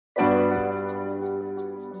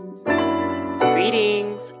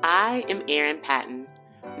Greetings, I am Erin Patton,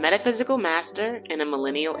 Metaphysical Master in a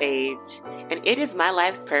Millennial Age, and it is my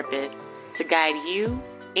life's purpose to guide you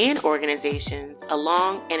and organizations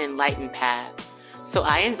along an enlightened path. So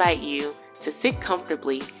I invite you to sit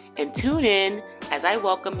comfortably and tune in as I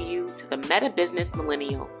welcome you to the Meta Business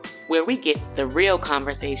Millennial, where we get the real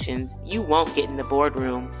conversations you won't get in the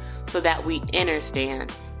boardroom so that we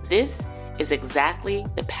understand this is exactly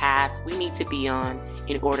the path we need to be on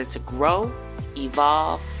in order to grow,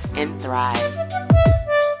 evolve, and thrive.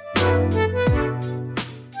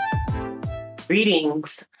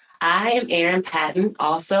 Greetings. I am Erin Patton,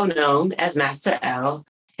 also known as Master L,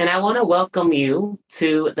 and I want to welcome you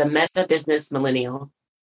to the Meta Business Millennial.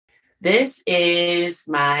 This is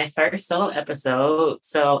my first solo episode,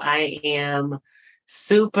 so I am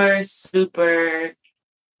super,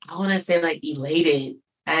 I want to say elated.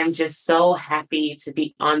 I'm just so happy to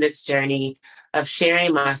be on this journey of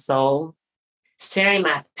sharing my soul, sharing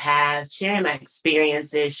my path, sharing my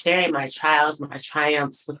experiences, sharing my trials, my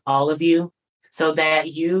triumphs with all of you so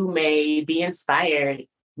that you may be inspired.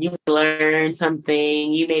 You learn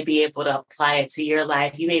something, you may be able to apply it to your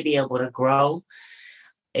life, you may be able to grow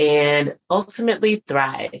and ultimately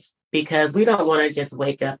thrive. Because we don't want to just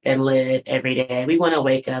wake up and live every day. We want to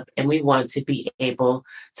wake up and we want to be able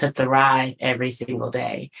to thrive every single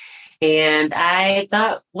day. And I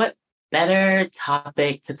thought, what better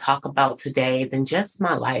topic to talk about today than just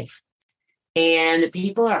my life? And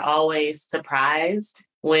people are always surprised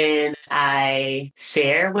when I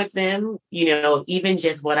share with them, even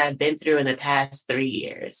just what I've been through in the past 3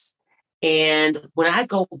 years. And when I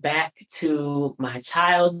go back to my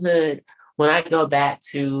childhood, when I go back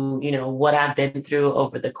to, what I've been through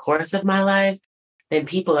over the course of my life, then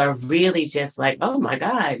people are really just like, oh my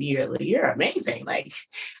God, you're amazing. Like,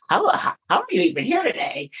 how are you even here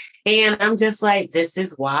today? And I'm just like, this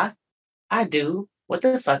is why I do what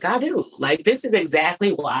the fuck I do. Like, this is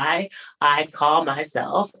exactly why I call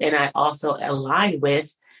myself, and I also align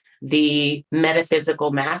with the metaphysical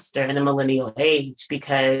master in the millennial age,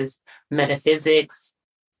 because metaphysics,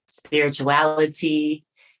 spirituality,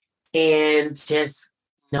 and just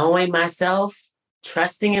knowing myself,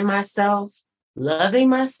 trusting in myself, loving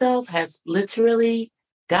myself has literally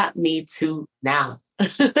got me to now.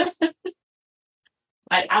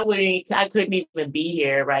 I couldn't even be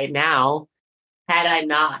here right now had I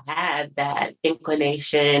not had that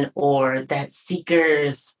inclination or that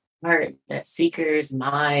seeker's heart, that seeker's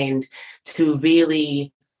mind to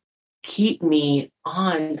really keep me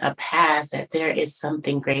on a path that there is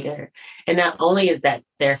something greater. And not only is that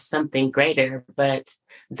there's something greater, but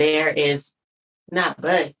not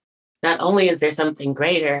only is there something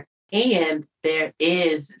greater, and there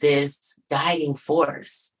is this guiding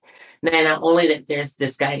force. Now, not only that there's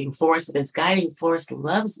this guiding force, but this guiding force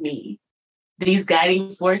loves me. These guiding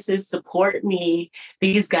forces support me.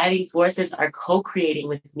 These guiding forces are co-creating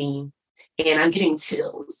with me. And I'm getting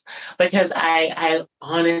chills because I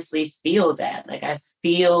honestly feel that. Like, I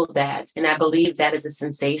feel that. And I believe that is a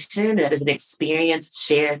sensation, that is an experience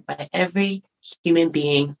shared by every human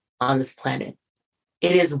being on this planet.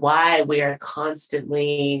 It is why we are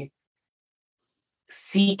constantly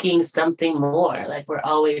seeking something more. Like, we're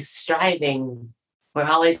always striving. We're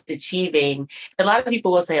always achieving. A lot of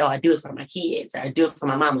people will say, oh, I do it for my kids, or I do it for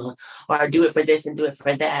my mama, or I do it for this and do it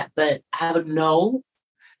for that. But I know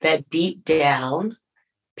that deep down,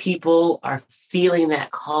 people are feeling that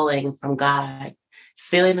calling from God,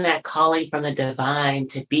 feeling that calling from the divine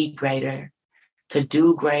to be greater, to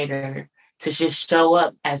do greater, to just show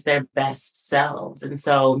up as their best selves. And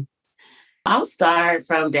so I'll start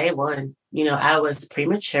from day one. I was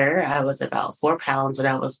premature. I was about 4 pounds when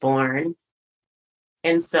I was born.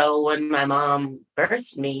 And so when my mom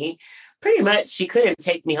birthed me, pretty much she couldn't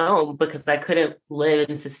take me home because I couldn't live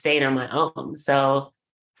and sustain on my own. So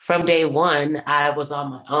from day one, I was on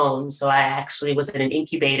my own. So I actually was in an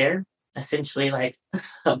incubator, essentially like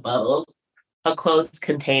a bubble, a closed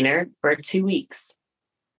container for 2 weeks.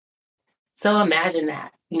 So imagine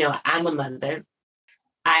that. I'm a mother.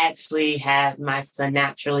 I actually had my son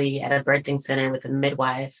naturally at a birthing center with a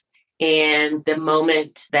midwife. And the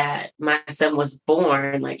moment that my son was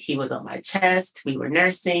born, he was on my chest, we were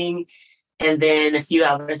nursing. And then a few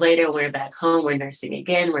hours later, we're back home, we're nursing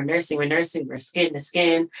again, we're skin to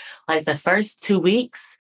skin. Like, the first 2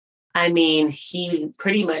 weeks, he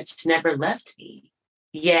pretty much never left me.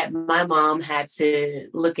 Yet my mom had to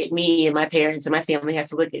look at me, and my parents and my family had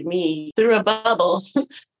to look at me through a bubble.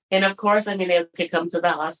 And of course, they could come to the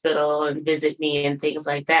hospital and visit me and things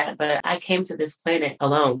like that. But I came to this planet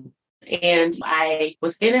alone. And I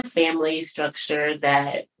was in a family structure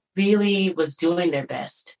that really was doing their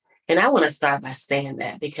best. And I want to start by saying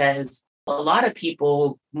that because a lot of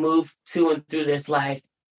people move to and through this life,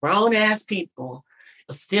 grown ass people,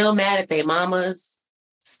 still mad at their mamas,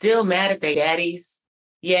 still mad at their daddies,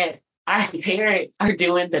 yet our parents are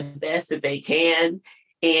doing the best that they can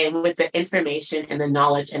and with the information and the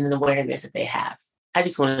knowledge and the awareness that they have. I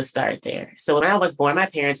just wanted to start there. So when I was born, my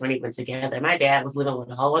parents weren't even together. My dad was living with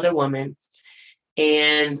a whole other woman.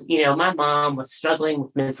 And, my mom was struggling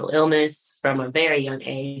with mental illness from a very young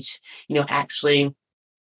age. Actually,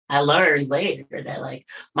 I learned later that like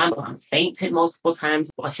my mom fainted multiple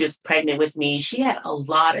times while she was pregnant with me. She had a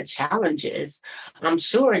lot of challenges. I'm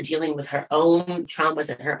sure dealing with her own traumas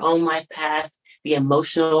and her own life path, the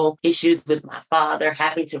emotional issues with my father,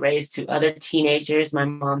 having to raise two other teenagers. My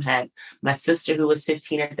mom had my sister who was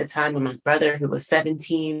 15 at the time and my brother who was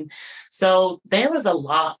 17. So there was a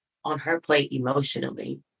lot on her plate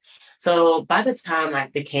emotionally. So by the time I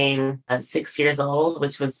became 6 years old,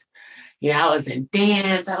 which was I was in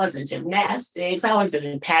dance, I was in gymnastics, I was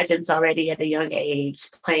doing pageants already at a young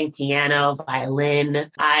age, playing piano,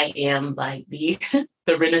 violin. I am like the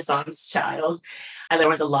the Renaissance child. And there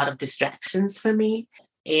was a lot of distractions for me.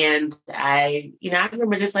 And I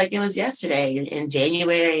remember this like it was yesterday. In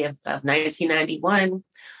January of 1991,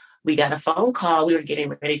 we got a phone call. We were getting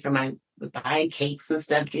ready for buying cakes and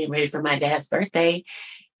stuff, getting ready for my dad's birthday.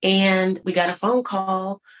 And we got a phone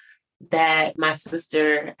call that my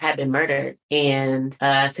sister had been murdered. And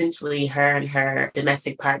essentially her and her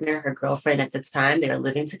domestic partner, her girlfriend at the time, they were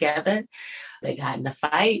living together. They got in a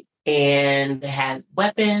fight and they had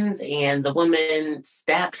weapons and the woman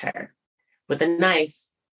stabbed her with a knife.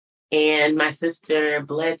 And my sister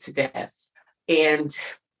bled to death. And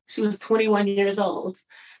she was 21 years old.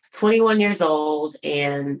 21 years old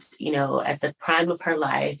and, at the prime of her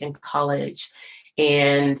life in college.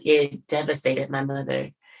 And it devastated my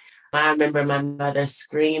mother. I remember my mother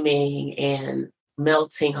screaming and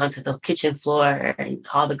melting onto the kitchen floor and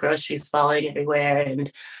all the groceries falling everywhere.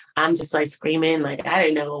 And I'm just like screaming, like I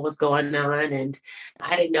didn't know what was going on. And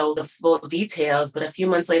I didn't know the full details. But a few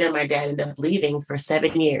months later, my dad ended up leaving for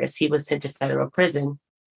 7 years. He was sent to federal prison.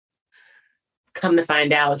 Come to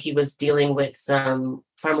find out, he was dealing with some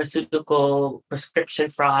pharmaceutical prescription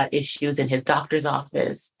fraud issues in his doctor's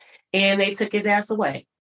office. And they took his ass away.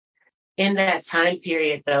 In that time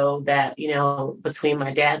period, though, that, between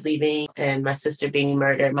my dad leaving and my sister being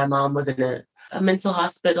murdered, my mom was in a mental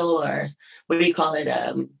hospital, or what do you call it?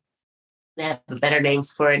 They have better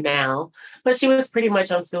names for it now. But she was pretty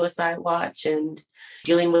much on suicide watch and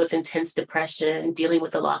dealing with intense depression, dealing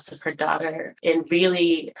with the loss of her daughter, and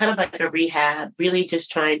really kind of like a rehab, really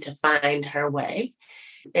just trying to find her way.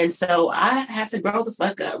 And so I had to grow the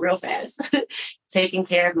fuck up real fast, taking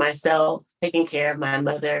care of myself, taking care of my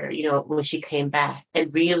mother, when she came back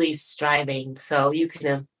and really striving. So you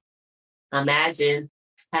can imagine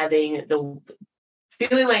having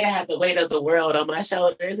feeling like I had the weight of the world on my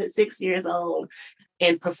shoulders at 6 years old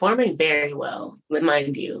and performing very well,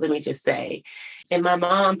 mind you, let me just say. And my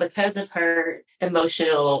mom, because of her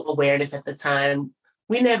emotional awareness at the time,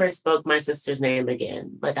 we never spoke my sister's name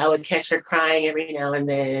again. Like I would catch her crying every now and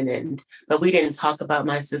then, but we didn't talk about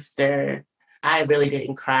my sister. I really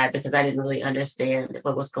didn't cry because I didn't really understand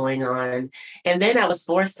what was going on. And then I was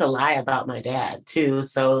forced to lie about my dad too.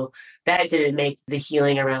 So that didn't make the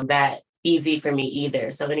healing around that easy for me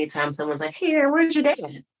either. So anytime someone's like, "Here, where's your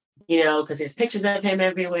dad?" Because there's pictures of him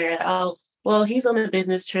everywhere. Oh, well, he's on a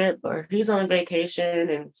business trip or he's on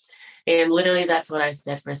vacation. And literally that's what I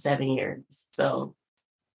said for 7 years. So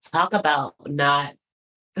talk about not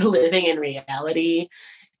living in reality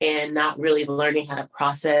and not really learning how to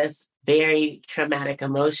process very traumatic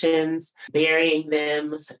emotions, burying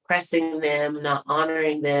them, suppressing them, not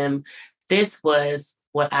honoring them. This was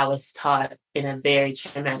what I was taught in a very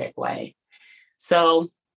traumatic way. So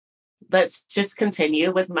let's just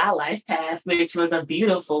continue with my life path, which was a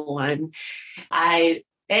beautiful one. I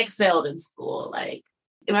excelled in school. Like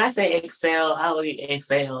when I say excel, I would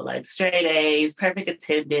excel like straight A's, perfect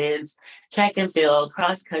attendance, track and field,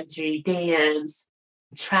 cross country, dance,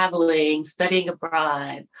 traveling, studying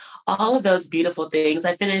abroad, all of those beautiful things.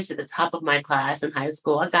 I finished at the top of my class in high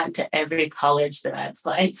school. I got into every college that I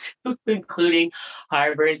applied to, including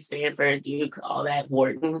Harvard, Stanford, Duke, all that,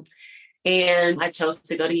 Wharton. And I chose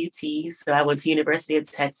to go to UT. So I went to University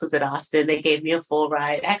of Texas at Austin. They gave me a full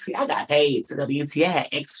ride. Actually, I got paid to go to UT. I had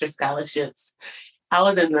extra scholarships. I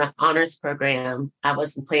was in the honors program. I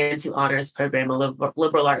was planning to honors program, a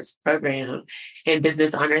liberal arts program, and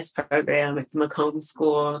business honors program at the Macomb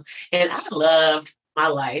School. And I loved my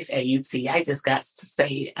life at UT. I just got to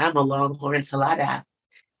say I'm a Longhorn till I die.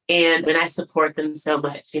 And I support them so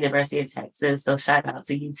much, University of Texas. So shout out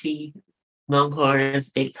to UT Longhorns,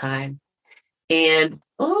 big time. And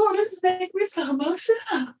oh, this is making me so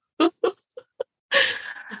emotional.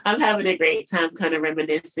 I'm having a great time kind of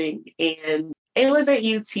reminiscing. And it was at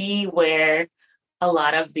UT where a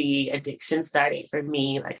lot of the addiction started for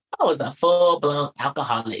me. Like I was a full-blown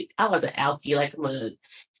alcoholic. I was an alky like a mug.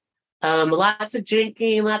 Lots of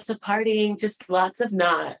drinking, lots of partying, just lots of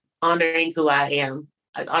not honoring who I am,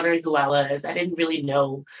 like honoring who I was. I didn't really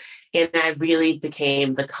know. And I really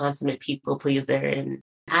became the consummate people pleaser. And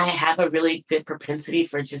I have a really good propensity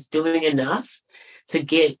for just doing enough to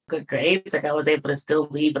get good grades. Like I was able to still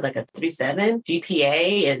leave with like a 3.7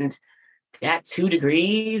 GPA and got 2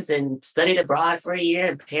 degrees and studied abroad for a year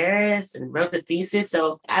in Paris and wrote a thesis.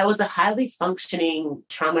 So I was a highly functioning,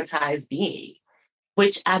 traumatized being,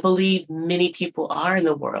 which I believe many people are in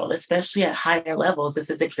the world, especially at higher levels. This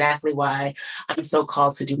is exactly why I'm so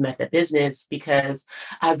called to do meta business, because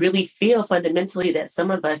I really feel fundamentally that some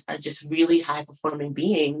of us are just really high performing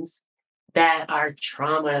beings that are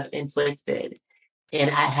trauma inflicted. And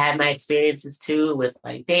I had my experiences too with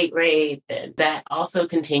like date rape, and that also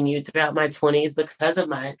continued throughout my 20s because of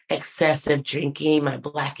my excessive drinking, my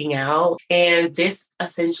blacking out. And this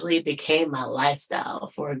essentially became my lifestyle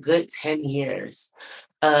for a good 10 years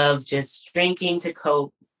of just drinking to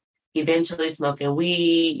cope, eventually smoking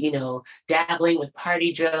weed, dabbling with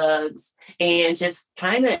party drugs, and just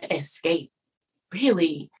trying to escape,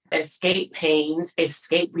 really escape pains,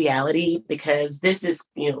 escape reality, because this is,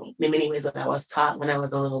 in many ways what I was taught when I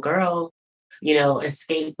was a little girl,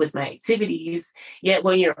 escape with my activities. Yet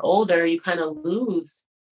when you're older, you kind of lose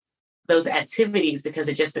those activities because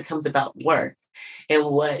it just becomes about work and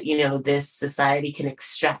what, this society can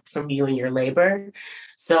extract from you in your labor.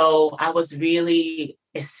 So I was really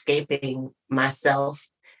escaping myself,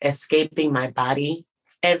 escaping my body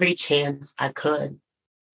every chance I could.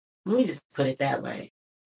 Let me just put it that way.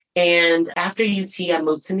 And after UT, I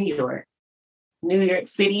moved to New York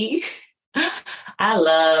City. I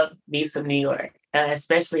love me some New York,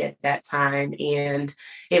 especially at that time. And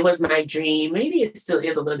it was my dream. Maybe it still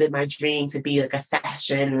is a little bit my dream to be like a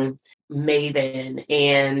fashion maven.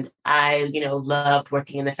 And I, loved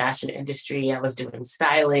working in the fashion industry. I was doing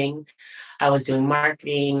styling, I was doing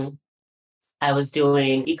marketing, I was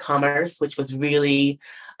doing e-commerce, which was really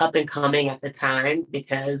up and coming at the time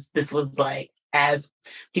because this was like as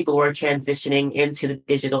people were transitioning into the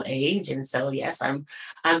digital age. And so yes, I'm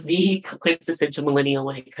the quintessential millennial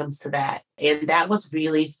when it comes to that. And that was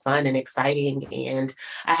really fun and exciting. And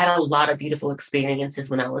I had a lot of beautiful experiences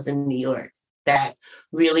when I was in New York that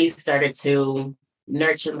really started to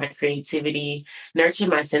nurture my creativity, nurture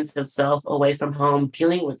my sense of self away from home,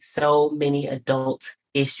 dealing with so many adult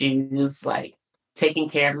issues like taking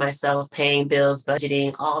care of myself, paying bills,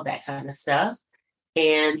 budgeting, all that kind of stuff.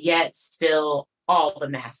 And yet still all the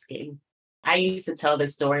masking. I used to tell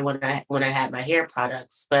this story when I had my hair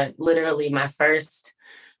products, but literally my first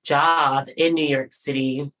job in New York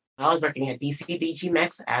City, I was working at BCBG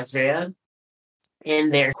Max Azria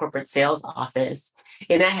in their corporate sales office.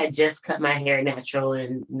 And I had just cut my hair natural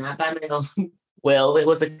and not by my own will. It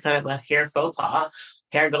was a kind of a hair faux pas,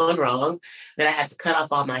 hair going wrong, that I had to cut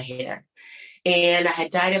off all my hair. And I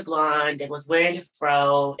had dyed it blonde and was wearing a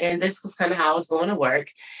fro. And this was kind of how I was going to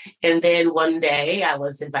work. And then one day I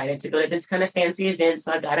was invited to go to this kind of fancy event.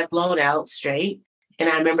 So I got it blown out straight. And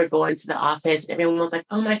I remember going to the office and everyone was like,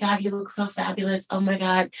 oh my God, you look so fabulous. Oh my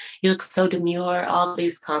God, you look so demure, all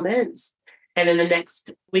these comments. And then the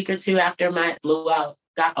next week or two after my blew out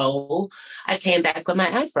got old, I came back with my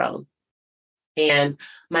afro. And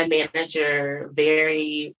my manager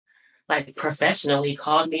very like professionally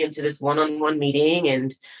called me into this one-on-one meeting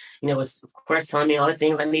and, was of course telling me all the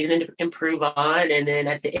things I needed to improve on. And then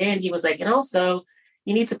at the end, he was like, and also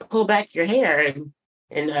you need to pull back your hair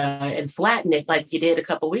and flatten it like you did a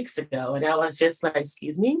couple weeks ago. And I was just like,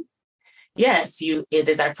 excuse me? Yes, it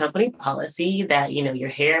is our company policy that, your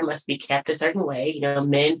hair must be kept a certain way.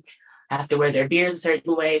 Men have to wear their beards a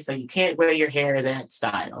certain way, so you can't wear your hair in that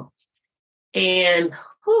style. And,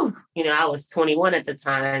 I was 21 at the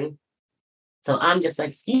time. So I'm just like,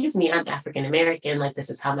 excuse me, I'm African American. Like,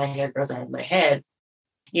 this is how my hair grows out of my head,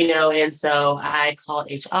 And so I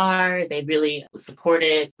called HR. They really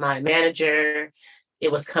supported my manager.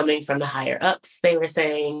 It was coming from the higher ups, they were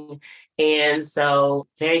saying. And so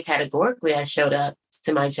very categorically, I showed up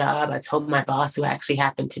to my job. I told my boss, who actually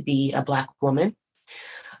happened to be a Black woman.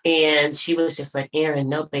 And she was just like, Erin,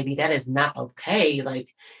 no, baby, that is not okay. Like,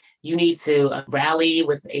 you need to rally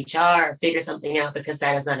with HR or figure something out because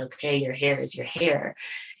that is not okay. Your hair is your hair.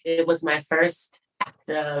 It was my first act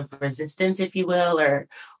of resistance, if you will, or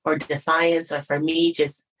or defiance, or for me,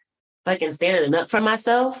 just fucking standing up for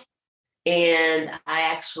myself. And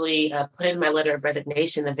I actually put in my letter of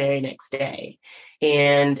resignation the very next day.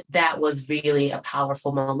 And that was really a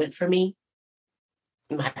powerful moment for me.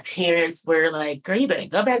 My parents were like, girl, you better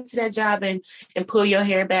go back to that job and pull your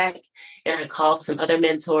hair back. And I called some other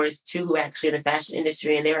mentors too, who actually in the fashion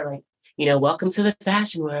industry. And they were like, welcome to the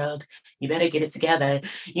fashion world. You better get it together,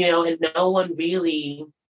 and no one really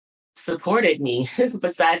supported me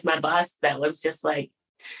besides my boss that was just like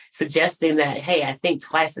suggesting that, hey, I think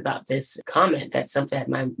twice about this comment that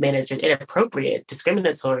my manager, inappropriate,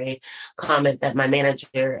 discriminatory comment that my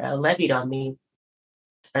manager levied on me,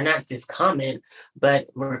 or not just comment, but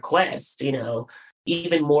request,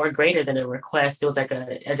 even more greater than a request. It was like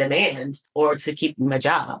a demand or to keep my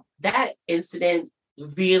job. That incident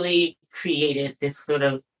really created this sort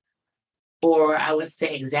of, or I would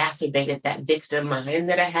say exacerbated that victim mind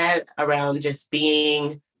that I had around just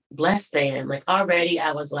being less than. Like already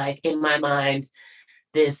I was like in my mind,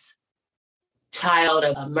 this child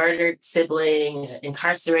of a murdered sibling,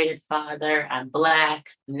 incarcerated father. I'm Black,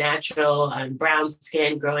 natural, I'm brown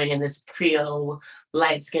skin, growing in this Creole,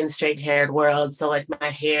 light skinned, straight haired world. So like my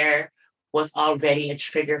hair was already a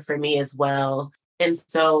trigger for me as well. And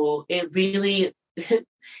so it really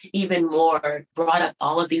even more brought up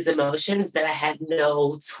all of these emotions that I had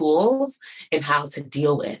no tools in how to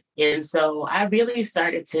deal with. And so I really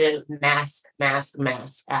started to mask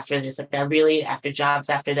after this. Like after jobs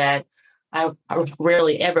after that, I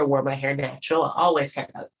rarely ever wore my hair natural. I always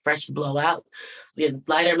had a fresh blowout. The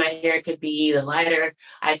lighter my hair could be, the lighter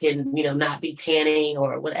I can, not be tanning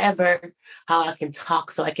or whatever, how I can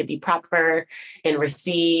talk so I can be proper and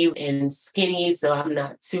receive, and skinny so I'm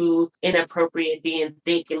not too inappropriate being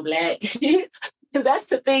thick and Black. Because that's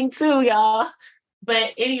the thing too, y'all.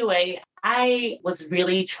 But anyway, I was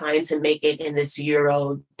really trying to make it in this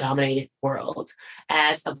Euro-dominated world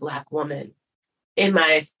as a Black woman. In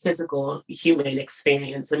my physical human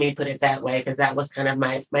experience, let me put it that way, because that was kind of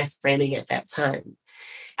my framing at that time.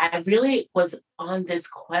 I really was on this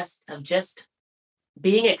quest of just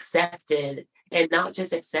being accepted, and not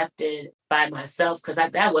just accepted by myself, because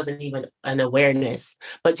that wasn't even an awareness,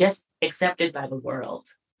 but just accepted by the world.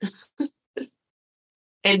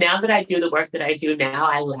 And now that I do the work that I do now,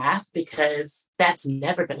 I laugh because that's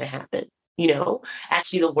never going to happen.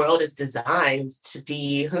 Actually, the world is designed to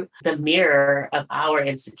be the mirror of our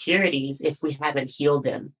insecurities if we haven't healed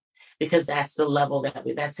them, because that's the level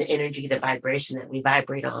that's the energy, the vibration that we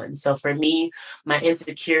vibrate on. So for me, my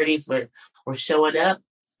insecurities were showing up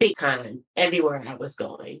big time everywhere I was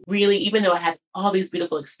going. Really, even though I had all these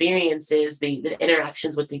beautiful experiences, the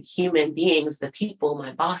interactions with the human beings, the people,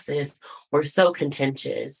 my bosses were so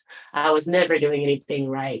contentious. I was never doing anything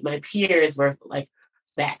right. My peers were like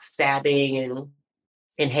backstabbing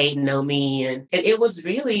and hating on me. And it was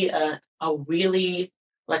really a really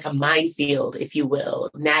like a minefield, if you will,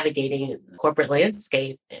 navigating the corporate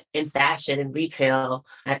landscape in fashion and retail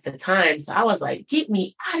at the time. So I was like, get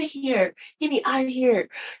me out of here. Get me out of here.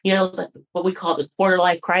 It was like what we call the quarter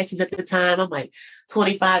life crisis at the time. I'm like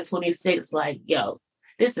 25, 26, like, yo,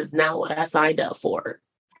 this is not what I signed up for.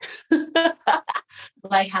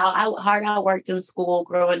 Like how hard I worked in school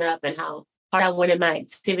growing up and how hard I went in my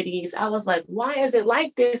activities. I was like, why is it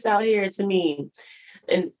like this out here to me?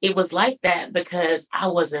 And it was like that because I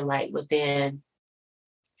wasn't right within.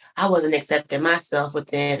 I wasn't accepting myself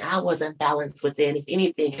within. I wasn't balanced within. If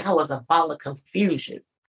anything, I was a ball of confusion.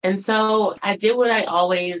 And so I did what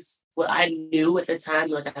I knew at the time.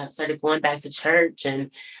 Like I started going back to church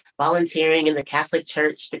and volunteering in the Catholic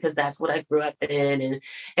Church because that's what I grew up in,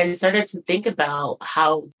 and started to think about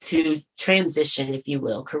how to transition, if you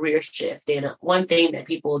will, career shift. And one thing that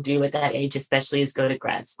people do at that age, especially, is go to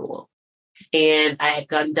grad school. And I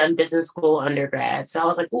had done business school undergrad. So I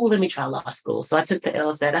was like, oh, let me try law school. So I took the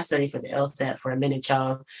LSAT. I studied for the LSAT for a minute,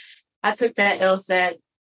 y'all. I took that LSAT.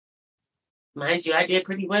 Mind you, I did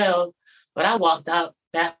pretty well. But I walked out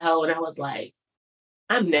that hole and I was like,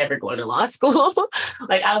 I'm never going to law school.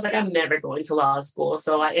 I'm never going to law school.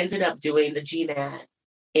 So I ended up doing the GMAT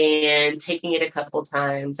and taking it a couple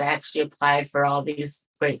times. I actually applied for all these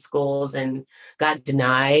great schools and got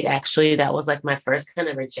denied. Actually, that was like my first kind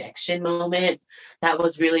of rejection moment. That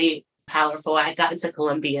was really powerful. I got into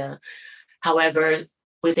Columbia. However,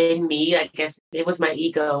 within me, I guess it was my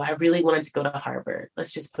ego. I really wanted to go to Harvard.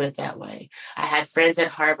 Let's just put it that way. I had friends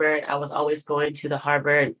at Harvard. I was always going to the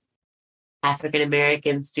Harvard African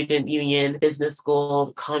American Student Union Business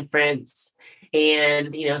School conference,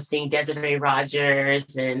 and seeing Desiree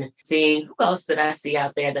Rogers and seeing who else did I see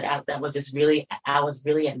out there that was I was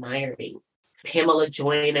really admiring. Pamela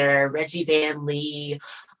Joyner, Reggie Van Lee,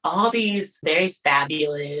 all these very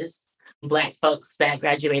fabulous Black folks that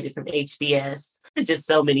graduated from HBS. There's just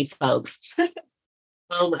so many folks.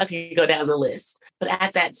 I can go down the list. But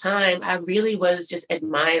at that time, I really was just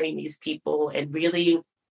admiring these people and really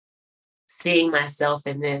seeing myself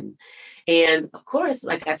in them. And of course,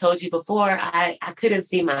 like I told you before, I couldn't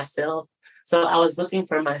see myself. So I was looking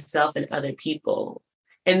for myself in other people.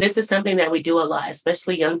 And this is something that we do a lot,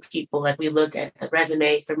 especially young people. Like we look at the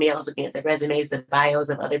resume. For me, I was looking at the resumes, the bios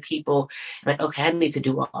of other people. Like, okay, I need to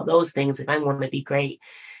do all those things if I want to be great.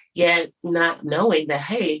 Yet not knowing that,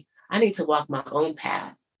 hey, I need to walk my own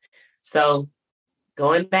path. So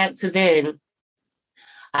going back to then,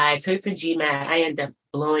 I took the GMAT. I ended up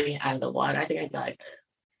blowing it out of the water. I think I got like,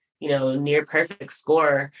 near perfect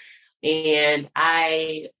score. And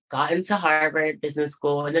I got into Harvard Business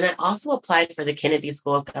School. And then I also applied for the Kennedy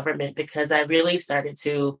School of Government because I really started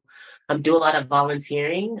to do a lot of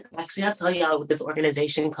volunteering. Actually, I'll tell y'all with this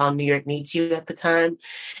organization called New York Needs You at the time.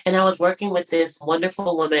 And I was working with this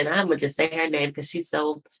wonderful woman. I'm going to just say her name because she's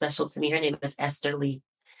so special to me. Her name is Esther Lee.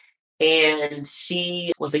 And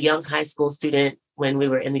she was a young high school student when we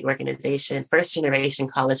were in the organization, first generation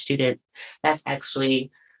college student. That's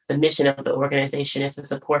actually the mission of the organization, is to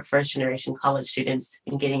support first generation college students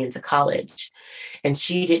in getting into college. And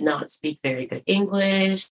she did not speak very good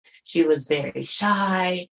English. She was very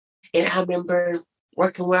shy. And I remember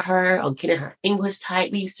working with her on getting her English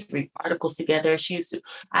tight. We used to read articles together.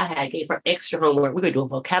 I gave her extra homework. We were doing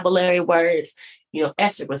vocabulary words.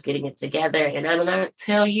 Esther was getting it together. And I'm not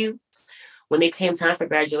tell you, when it came time for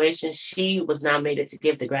graduation, she was nominated to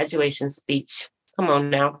give the graduation speech. Come on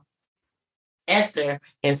now. Esther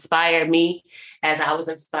inspired me as I was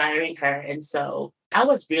inspiring her. And so I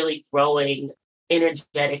was really growing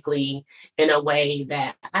energetically in a way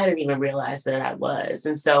that I didn't even realize that I was.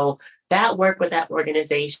 And so that work with that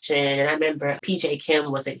organization, and I remember PJ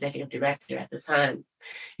Kim was executive director at the time.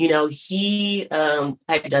 He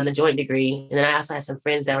had done the joint degree. And then I also had some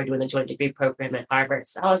friends that were doing the joint degree program at Harvard.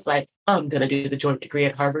 So I was like, I'm going to do the joint degree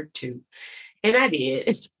at Harvard too. And I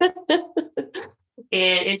did.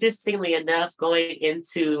 And interestingly enough, going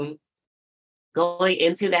into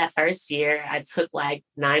that first year, I took like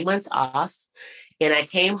 9 months off and I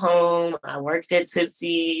came home. I worked at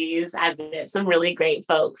Tootsie's. I met some really great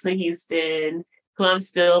folks in Houston who I'm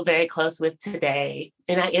still very close with today.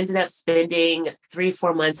 And I ended up spending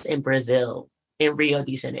 3-4 months in Brazil, in Rio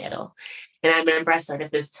de Janeiro. And I remember I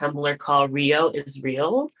started this Tumblr called Rio is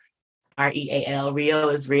Real, REAL, Rio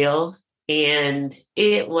is Real. And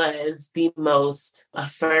it was the most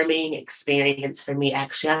affirming experience for me.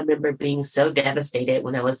 Actually, I remember being so devastated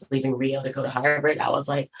when I was leaving Rio to go to Harvard. I was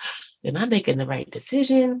like, am I making the right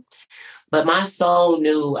decision? But my soul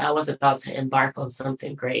knew I was about to embark on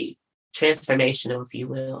something great, transformational, if you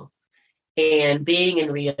will. And being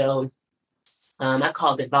in Rio, I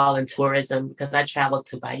called it voluntourism because I traveled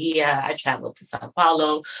to Bahia, I traveled to Sao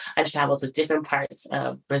Paulo, I traveled to different parts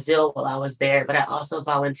of Brazil while I was there, but I also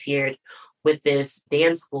volunteered with this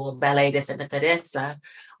dance school, Ballet de Santa Teresa,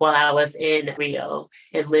 while I was in Rio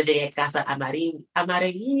and living at Casa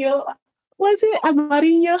Amarillo. Was it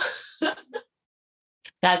Amarillo?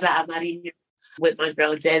 Casa Amarillo with my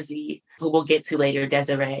girl Desi, who we'll get to later,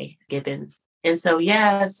 Desiree Gibbons. And so,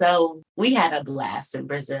 so we had a blast in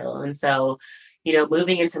Brazil. And so,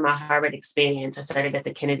 moving into my Harvard experience, I started at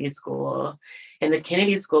the Kennedy School. And the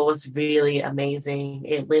Kennedy School was really amazing.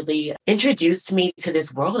 It really introduced me to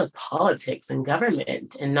this world of politics and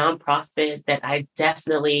government and nonprofit that I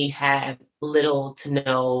definitely had little to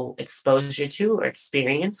no exposure to or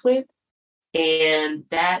experience with. And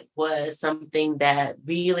that was something that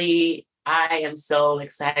really, I am so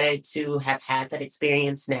excited to have had that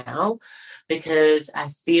experience now because I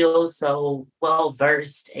feel so well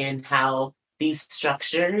versed in how these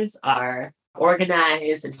structures are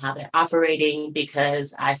organized and how they're operating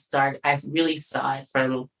because I really saw it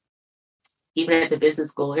from even at the business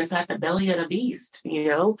school inside the belly of the beast.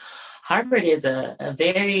 Harvard is a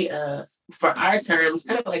very, for our terms,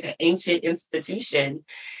 kind of like an ancient institution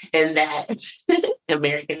in that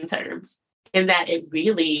American terms, in that it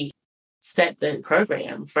really set the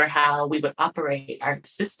program for how we would operate our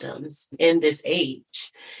systems in this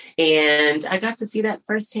age. And I got to see that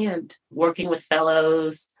firsthand, working with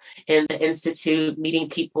fellows in the Institute, meeting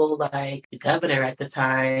people like the governor at the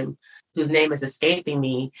time, whose name is escaping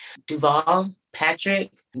me, Duval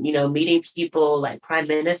Patrick, meeting people like prime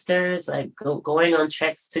ministers, like going on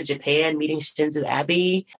treks to Japan, meeting Shinzo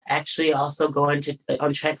Abe, actually also going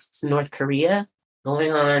on treks to North Korea,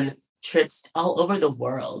 going on trips all over the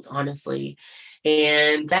world, honestly.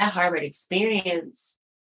 And that Harvard experience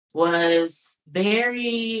was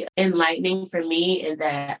very enlightening for me in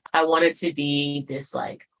that I wanted to be this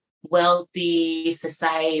like wealthy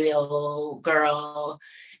societal girl.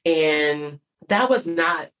 And that was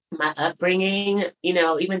not my upbringing,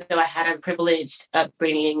 even though I had a privileged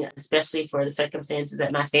upbringing, especially for the circumstances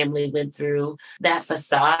that my family went through, that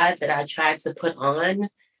facade that I tried to put on,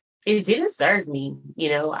 it didn't serve me.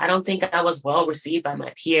 I don't think I was well received by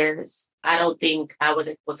my peers. I don't think I was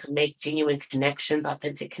able to make genuine connections,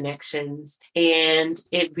 authentic connections. And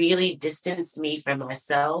it really distanced me from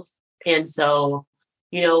myself. And so,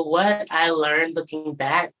 what I learned looking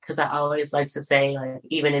back, because I always like to say, like,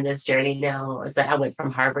 even in this journey now, is that I went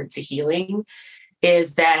from Harvard to healing,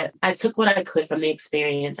 is that I took what I could from the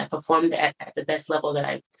experience. I performed at the best level that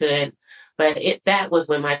I could. But that was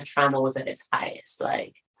when my trauma was at its highest.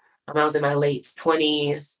 Like, I was in my late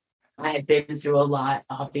 20s. I had been through a lot,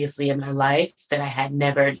 obviously, in my life that I had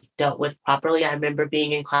never dealt with properly. I remember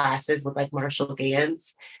being in classes with like Marshall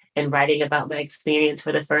Gans and writing about my experience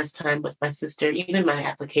for the first time with my sister, even my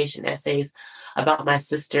application essays about my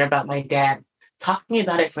sister, about my dad, talking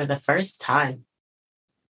about it for the first time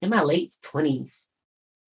in my late 20s.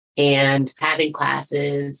 And having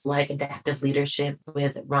classes like adaptive leadership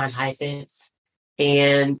with Ron Heifetz,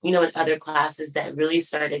 and, in other classes that really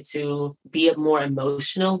started to be a more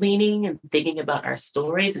emotional leaning and thinking about our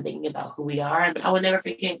stories and thinking about who we are. And I will never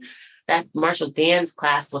forget that Marshall Gans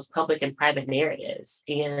class was public and private narratives.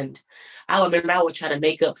 And I remember I would try to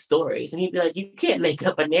make up stories. And he'd be like, you can't make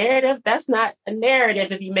up a narrative. That's not a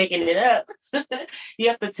narrative if you're making it up. You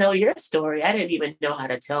have to tell your story. I didn't even know how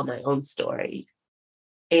to tell my own story.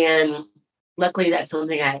 And luckily, that's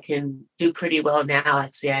something I can do pretty well now.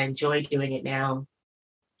 Actually, I enjoy doing it now.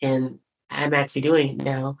 And I'm actually doing it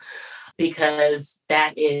now because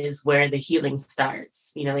that is where the healing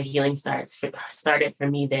starts. The healing started for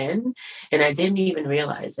me then, and I didn't even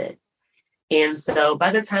realize it. And so by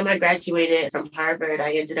the time I graduated from Harvard,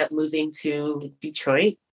 I ended up moving to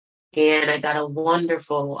Detroit. And I got a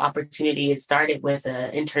wonderful opportunity. It started with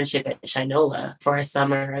an internship at Shinola for a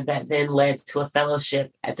summer that then led to a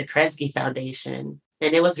fellowship at the Kresge Foundation.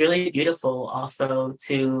 And it was really beautiful also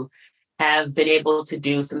to have been able to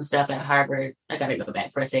do some stuff at Harvard. I got to go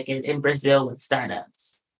back for a second, in Brazil with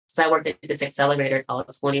startups. So I worked at this accelerator called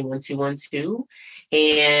 21212.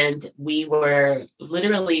 And we were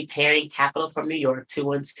literally pairing capital from New York,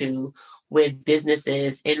 212, with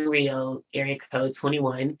businesses in Rio, area code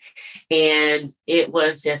 21. And it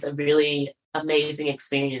was just a really amazing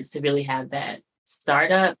experience to really have that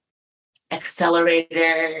startup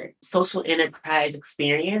accelerator social enterprise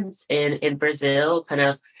experience in Brazil, kind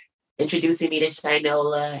of introducing me to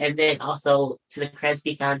Shinola, and then also to the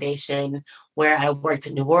Kresge Foundation, where I worked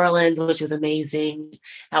in New Orleans, which was amazing.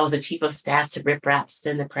 I was a chief of staff to Rip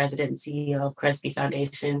Rapston, the president and CEO of Kresge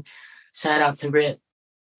Foundation. Shout out to Rip.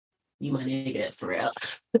 You my nigga, for real.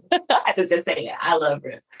 I just say that. I love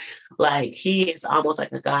Rip. Like, he is almost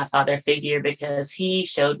like a godfather figure because he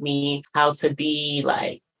showed me how to be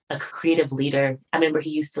like a creative leader. I remember he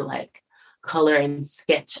used to like color and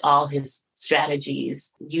sketch all his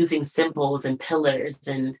strategies using symbols and pillars.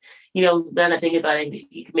 And, now that I think about it,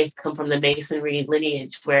 he may come from the masonry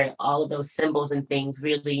lineage where all of those symbols and things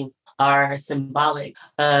really are symbolic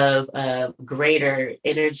of greater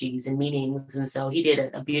energies and meanings. And so he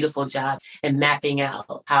did a beautiful job in mapping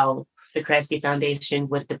out how the Kresge Foundation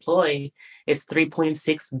would deploy its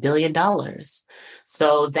 $3.6 billion.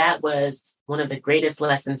 So that was one of the greatest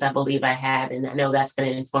lessons I believe I had. And I know that's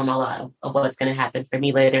going to inform a lot of what's going to happen for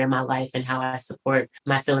me later in my life and how I support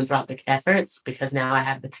my philanthropic efforts, because now I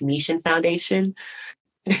have the Commission Foundation.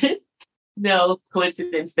 No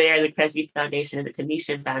coincidence there, the Kresge Foundation and the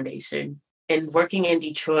Commission Foundation. And working in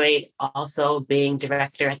Detroit, also being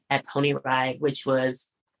director at Pony Ride, which is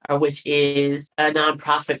a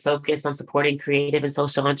nonprofit focused on supporting creative and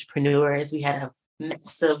social entrepreneurs. We had a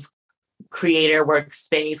massive creator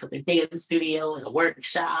workspace with a dance studio and a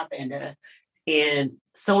workshop and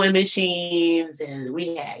sewing machines. And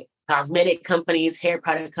we had cosmetic companies, hair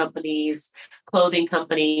product companies, clothing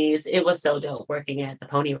companies. It was so dope working at the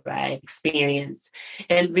Pony Ride experience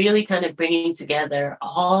and really kind of bringing together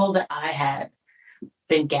all that I had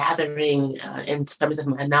been gathering in terms of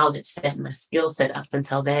my knowledge set, my skill set up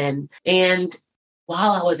until then. And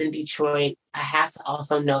while I was in Detroit, I have to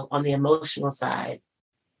also note on the emotional side,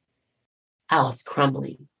 I was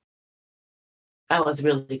crumbling. I was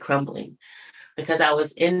really crumbling because I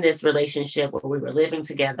was in this relationship where we were living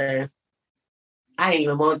together. I didn't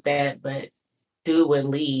even want that, but dude wouldn't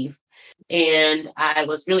leave. And I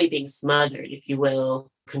was really being smothered, if you will,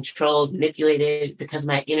 controlled, manipulated because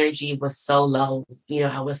my energy was so low.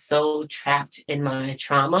 I was so trapped in my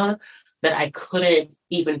trauma that I couldn't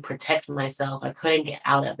even protect myself. I couldn't get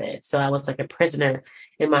out of it. So I was like a prisoner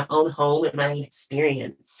in my own home, in my own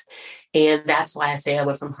experience. And that's why I say I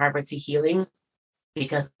went from Harvard to healing,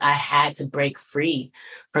 because I had to break free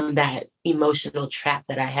from that emotional trap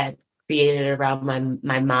that I had created around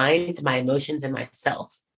my mind, my emotions, and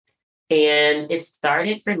myself. And it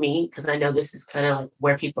started for me, because I know this is kind of like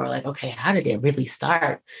where people are like, okay, how did it really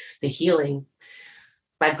start? The healing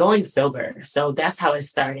by going sober. So that's how it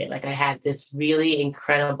started. Like I had this really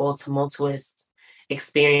incredible, tumultuous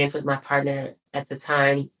experience with my partner at the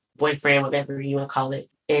time, boyfriend, whatever you want to call it.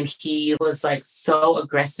 And he was like so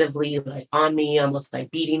aggressively like on me, almost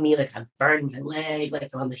like beating me. Like I burned my leg,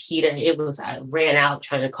 like on the heater. I ran out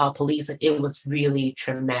trying to call police. Like it was really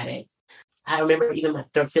traumatic. I remember even my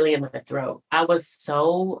throat, feeling in my throat. I was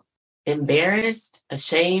so embarrassed,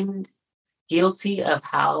 ashamed, guilty of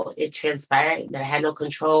how it transpired, that I had no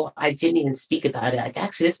control. I didn't even speak about it. Like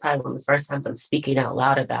actually, this is probably one of the first times I'm speaking out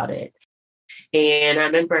loud about it. And I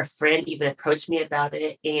remember a friend even approached me about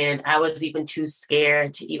it, and I was even too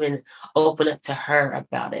scared to even open up to her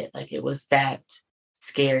about it. Like it was that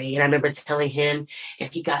scary. And I remember telling him, and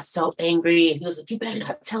he got so angry, and he was like, "You better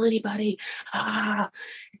not tell anybody." Ah.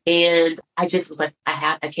 And I just was like,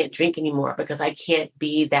 I can't drink anymore, because I can't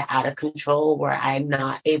be that out of control where I'm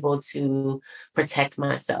not able to protect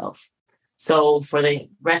myself. So for the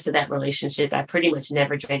rest of that relationship, I pretty much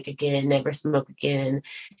never drank again, never smoked again.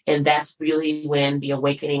 And that's really when the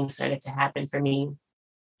awakening started to happen for me.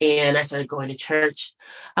 And I started going to church.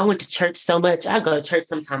 I went to church so much. I go to church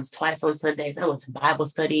sometimes twice on Sundays. I went to Bible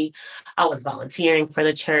study. I was volunteering for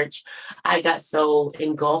the church. I got so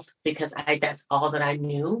engulfed because that's all that I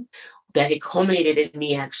knew, that it culminated in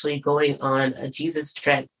me actually going on a Jesus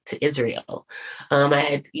trek to Israel. I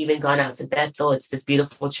had even gone out to Bethel. It's this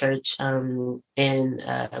beautiful church in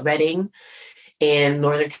Redding in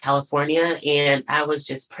Northern California. And I was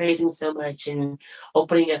just praising so much and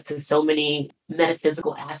opening up to so many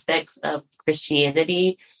metaphysical aspects of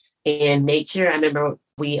Christianity and nature. I remember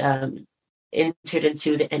we entered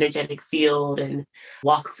into the energetic field and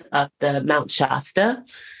walked up the Mount Shasta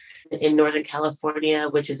in Northern California,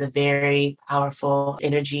 which is a very powerful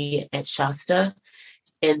energy at Shasta.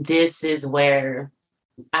 And this is where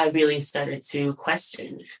I really started to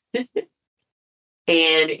question.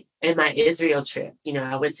 And in my Israel trip,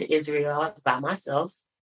 I went to Israel. I was by myself,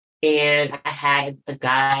 and I had a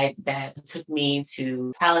guide that took me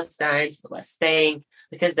to Palestine, to the West Bank,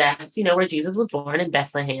 because that's, where Jesus was born, in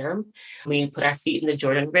Bethlehem. We put our feet in the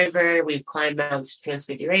Jordan River. We climbed Mount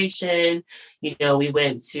Transfiguration. We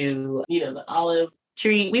went to, the olive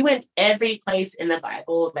tree. We went every place in the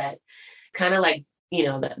Bible that kind of like,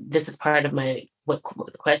 that this is part of my, what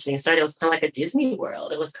questioning started. It was kind of like a Disney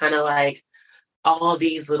World. It was kind of like all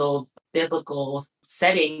these little biblical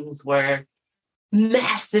settings were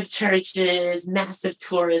massive churches, massive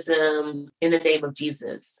tourism in the name of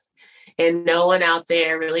Jesus. And no one out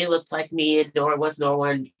there really looked like me, and nor was no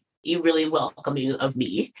one really welcoming of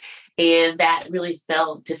me. And that really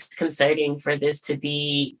felt disconcerting, for this to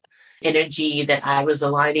be energy that I was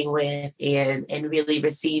aligning with and really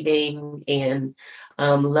receiving and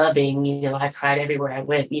loving. I cried everywhere I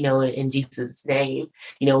went, in Jesus' name.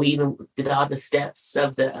 We even did all the steps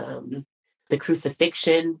of the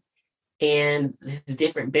crucifixion, and the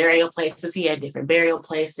different burial places. He had different burial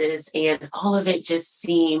places, and all of it just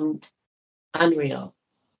seemed unreal.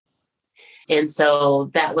 And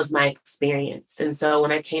so that was my experience. And so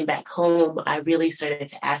when I came back home, I really started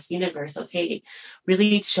to ask universe, okay,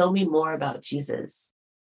 really show me more about Jesus.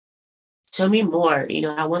 Show me more.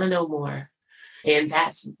 I want to know more. And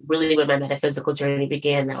that's really when my metaphysical journey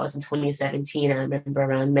began. That was in 2017. I remember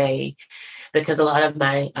around May, because a lot of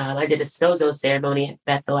I did a sozo ceremony at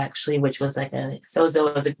Bethel, actually, which was like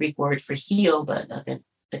sozo was a Greek word for heal, but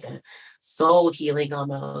like a soul healing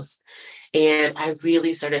almost. And I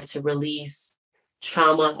really started to release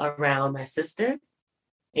trauma around my sister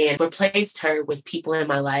and replaced her with people in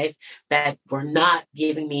my life that were not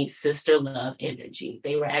giving me sister love energy.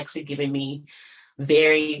 They were actually giving me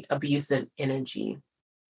very abusive energy.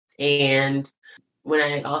 And when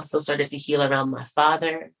I also started to heal around my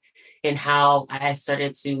father, and how I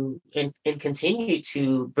started to and continue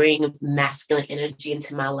to bring masculine energy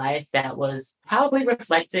into my life that was probably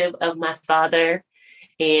reflective of my father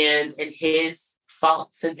and his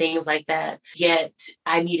faults and things like that. Yet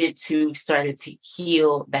I needed to start to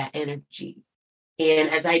heal that energy. And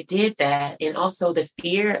as I did that, and also the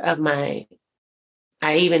fear of my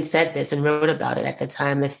I even said this and wrote about it at the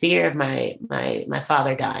time, the fear of my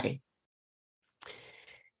father dying.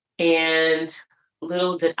 And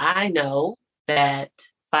little did I know that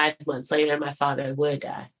 5 months later, my father would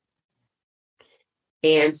die.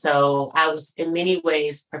 And so I was in many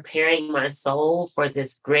ways preparing my soul for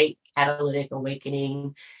this great catalytic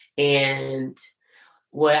awakening and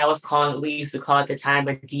what I was calling, we used to call at the time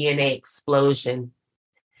a DNA explosion.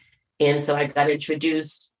 And so I got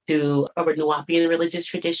introduced to a Nuwapian religious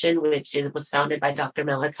tradition, was founded by Dr.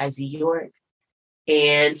 Malachi Z. York.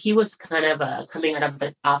 And he was kind of coming out of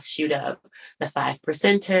the offshoot of the Five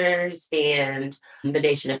Percenters and the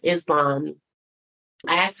Nation of Islam.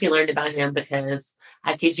 I actually learned about him because,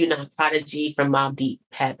 I kid you not, Prodigy from Mobb Deep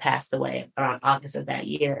had passed away around August of that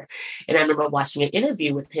year. And I remember watching an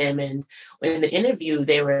interview with him. And in the interview,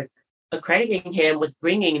 they were accrediting him with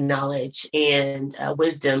bringing knowledge and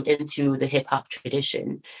wisdom into the hip hop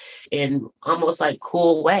tradition in almost like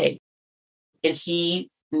cool way. And he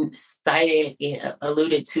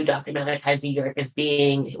alluded to Dr. Malachi Z. York as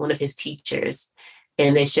being one of his teachers.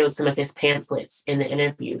 And they showed some of his pamphlets in the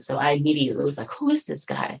interview. So I immediately was like, who is this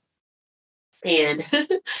guy? And,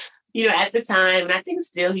 at the time, and I think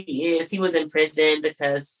still he was in prison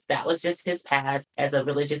because that was just his path as a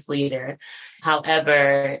religious leader.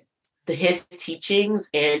 However, his teachings,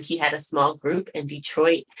 and he had a small group in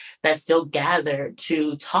Detroit that still gathered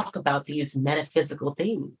to talk about these metaphysical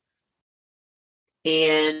things.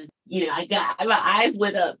 And, I got my eyes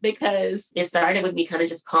lit up because it started with me kind of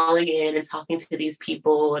just calling in and talking to these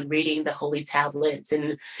people and reading the holy tablets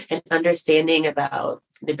and understanding about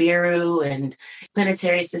Nibiru and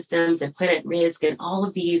planetary systems and planet Rizq and all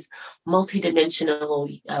of these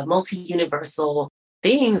multidimensional, multi-universal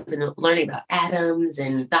things, and learning about atoms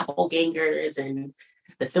and doppelgangers and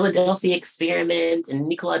the Philadelphia experiment and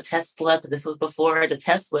Nikola Tesla, because this was before the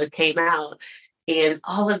Tesla came out, and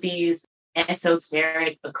all of these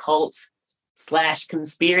esoteric occult /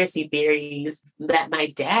 conspiracy theories that my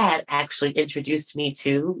dad actually introduced me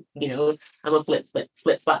to. I'm a flip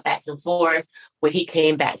flop back and forth when he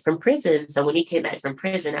came back from prison. So when he came back from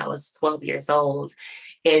prison, I was 12 years old,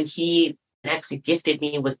 and he actually gifted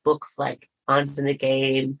me with books like Ons in the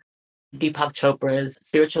Game, Deepak Chopra's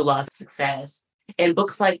Spiritual Laws of Success, and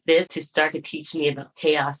books like this to start to teach me about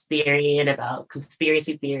chaos theory and about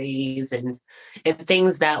conspiracy theories and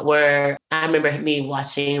things that were, I remember me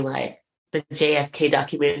watching like the JFK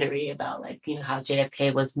documentary about how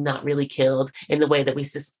JFK was not really killed in the way that we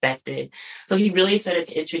suspected. So he really started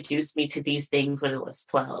to introduce me to these things when I was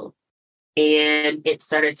 12. And it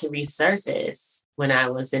started to resurface when I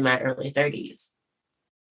was in my early 30s.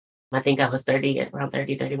 I think I was around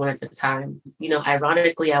 30, 31 at the time.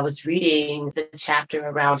 Ironically, I was reading the chapter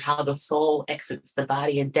around how the soul exits the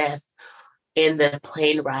body in death in the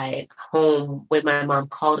plane ride home when my mom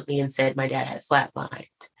called me and said my dad had flatlined.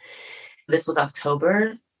 This was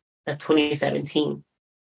October of 2017.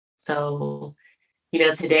 So,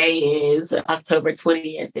 today is October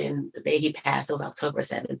 20th, and the day he passed was October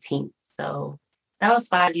 17th. So that was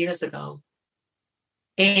 5 years ago.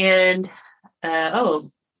 And,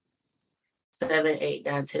 7, 8,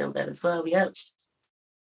 9, 10, 11, 12, yep.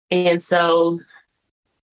 And so,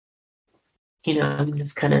 I'm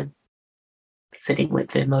just kind of sitting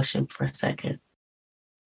with the emotion for a second.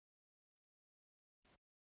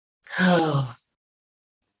 Oh,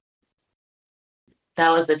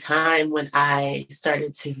 that was the time when I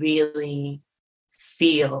started to really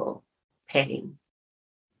feel pain.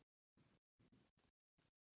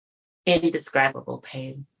 Indescribable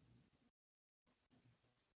pain.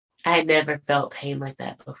 I had never felt pain like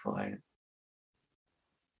that before.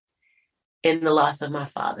 In the loss of my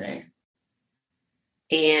father.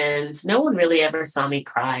 And no one really ever saw me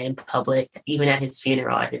cry in public. Even at his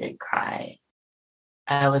funeral, I didn't cry.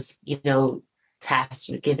 I was, tasked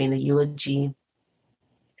with giving the eulogy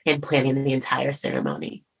and planning the entire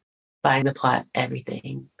ceremony, buying the plot,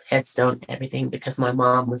 everything, headstone, everything, because my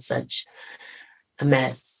mom was such a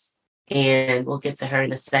mess. And we'll get to her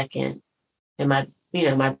in a second. And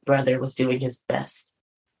my brother was doing his best.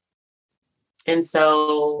 And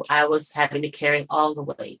so I was having to carry all the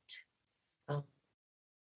weight.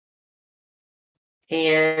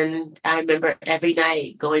 And I remember every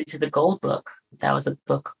night going to the Gold Book. That was a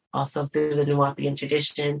book also through the Nuwapian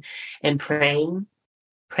tradition, and praying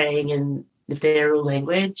in the Nibiru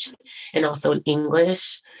language and also in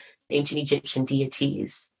English, ancient Egyptian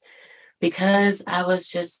deities. Because I was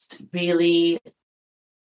just really,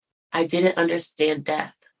 I didn't understand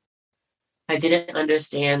death. I didn't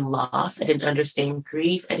understand loss. I didn't understand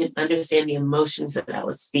grief. I didn't understand the emotions that I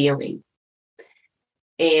was feeling.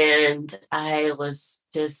 And I was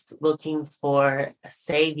just looking for a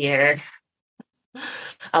savior.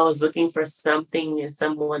 I was looking for something and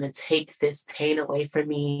someone to take this pain away from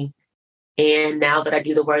me. And now that I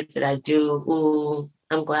do the work that I do, ooh,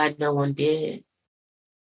 I'm glad no one did.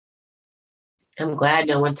 I'm glad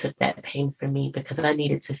no one took that pain from me because I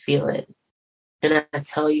needed to feel it. And I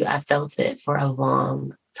tell you, I felt it for a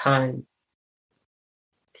long time.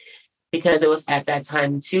 Because it was at that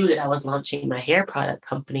time, too, that I was launching my hair product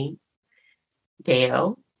company,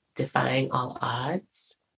 Deo, Defying All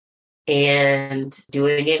Odds, and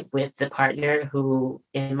doing it with the partner who,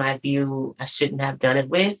 in my view, I shouldn't have done it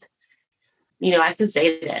with. I can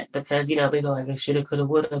say that because, we go like, I shoulda, coulda,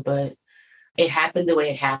 woulda, but it happened the way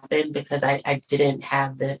it happened because I didn't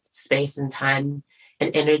have the space and time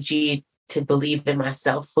and energy to believe in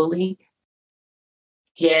myself fully.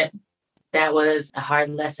 Yet that was a hard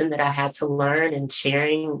lesson that I had to learn, and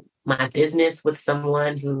sharing my business with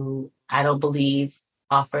someone who I don't believe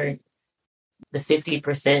offered the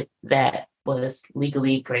 50% that was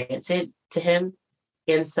legally granted to him.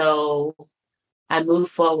 And so I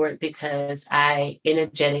moved forward because I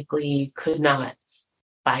energetically could not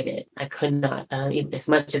fight it. I could not, even as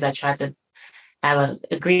much as I tried to have an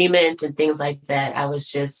agreement and things like that, I was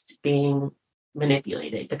just being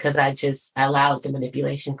manipulated because I allowed the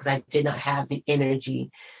manipulation because I did not have the energy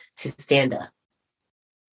to stand up.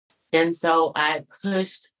 And so I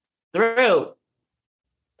pushed through.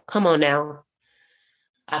 Come on now.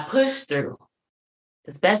 I pushed through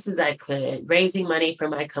as best as I could, raising money for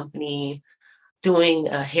my company, doing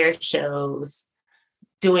hair shows,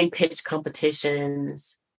 doing pitch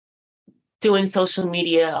competitions, doing social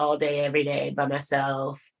media all day, every day by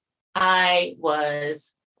myself. I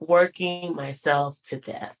was working myself to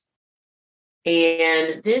death.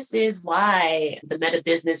 And this is why the meta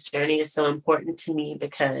business journey is so important to me,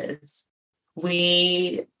 because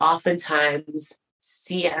we oftentimes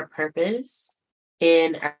see our purpose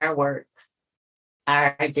in our work,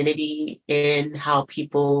 our identity in how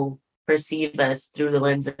people perceive us through the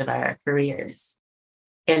lens of our careers.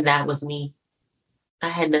 And that was me. I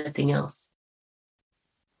had nothing else.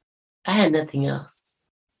 I had nothing else.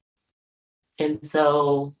 And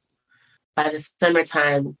so by the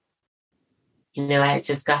summertime, I had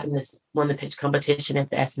just won the pitch competition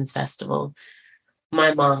at the Essence Festival.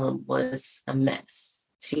 My mom was a mess.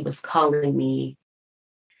 She was calling me,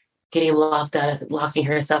 locking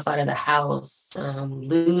herself out of the house,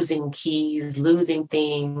 losing keys, losing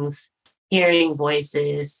things, hearing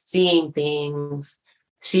voices, seeing things.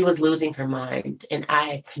 She was losing her mind, and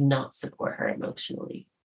I could not support her emotionally.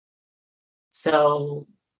 So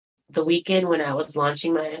the weekend when I was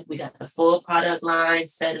launching we got the full product line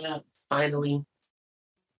set up, finally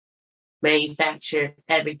manufacture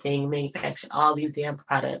all these damn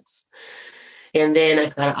products. And then I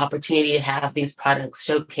got an opportunity to have these products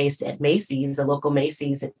showcased at Macy's, a local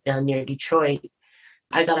Macy's down near Detroit.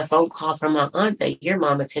 I got a phone call from my aunt that your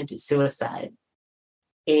mom attempted suicide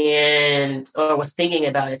or was thinking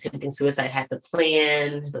about attempting suicide, had the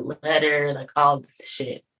plan, the letter, like all this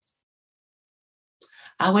shit.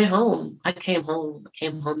 I went home. I came home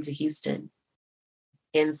to Houston.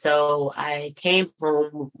 And so I came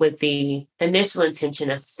home with the initial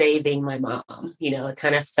intention of saving my mom. It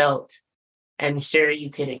kind of felt, I'm sure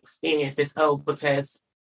you can experience this, because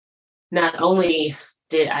not only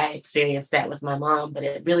did I experience that with my mom, but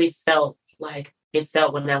it really felt like it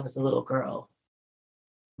felt when I was a little girl.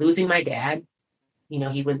 Losing my dad,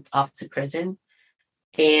 he went off to prison.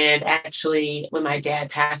 And actually, when my dad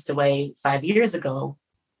passed away 5 years ago,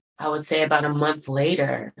 I would say about a month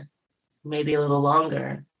later, maybe a little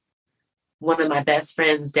longer, one of my best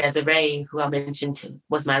friends, Desiree, who I mentioned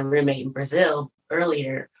was my roommate in Brazil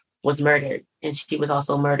earlier, was murdered. And she was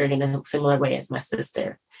also murdered in a similar way as my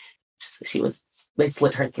sister. They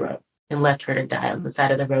slit her throat and left her to die on the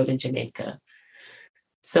side of the road in Jamaica.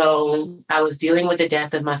 So I was dealing with the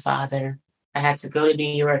death of my father. I had to go to New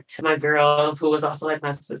York to my girl, who was also like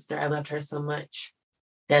my sister. I loved her so much.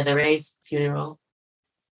 Desiree's funeral.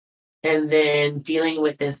 And then dealing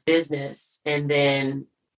with this business, and then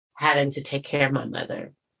having to take care of my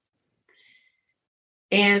mother.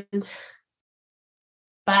 And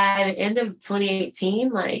by the end of 2018,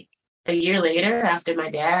 like a year later, after my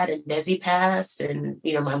dad and Desi passed, and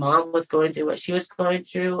my mom was going through what she was going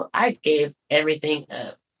through, I gave everything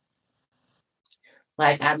up.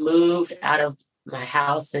 Like, I moved out of my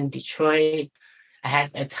house in Detroit. I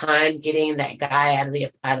had a time getting that guy out of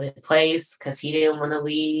the place because he didn't want to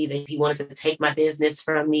leave, and he wanted to take my business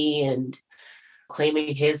from me and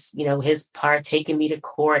claiming his part, taking me to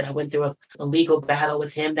court. I went through a legal battle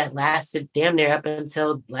with him that lasted damn near up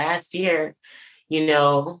until last year.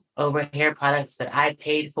 over hair products that I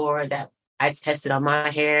paid for, that I tested on my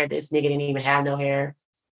hair. This nigga didn't even have no hair.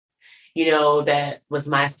 That was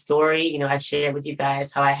my story. I shared with you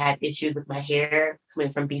guys how I had issues with my hair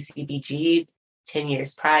coming from BCBG 10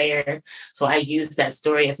 years prior. So I used that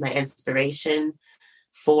story as my inspiration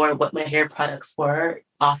for what my hair products were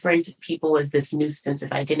offering to people, as this new sense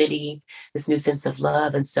of identity, this new sense of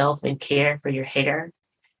love and self and care for your hair.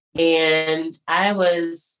 And I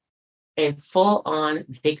was in full on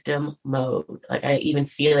victim mode. Like, I even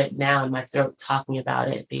feel it now in my throat talking about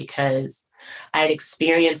it, because I had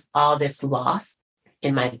experienced all this loss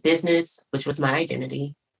in my business, which was my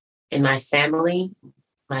identity, in my family,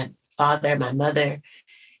 my father, my mother,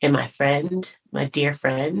 and my friend, my dear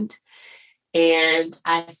friend. And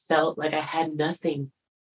I felt like I had nothing.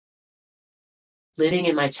 Living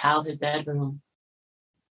in my childhood bedroom,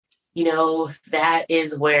 that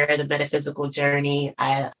is where the metaphysical journey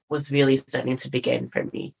I was really starting to begin for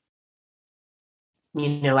me.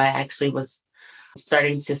 I actually was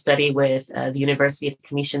starting to study with the University of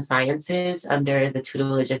Communication Sciences under the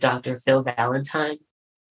tutelage of Dr. Phil Valentine.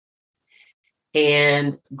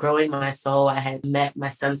 And growing my soul, I had met my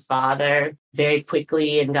son's father very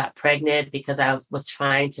quickly and got pregnant because I was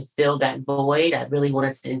trying to fill that void. I really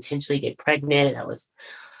wanted to intentionally get pregnant.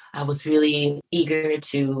 I was really eager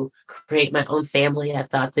to create my own family. I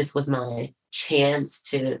thought this was my chance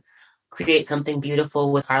to create something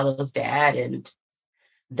beautiful with Harlow's dad. And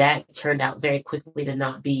that turned out very quickly to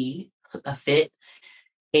not be a fit.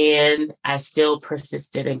 And I still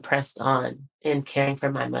persisted and pressed on in caring for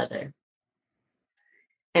my mother.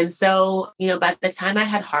 And so, by the time I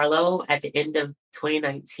had Harlow at the end of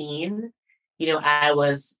 2019, I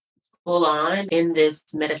was full on in this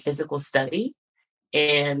metaphysical study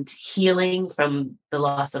and healing from the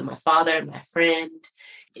loss of my father, my friend,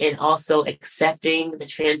 and also accepting the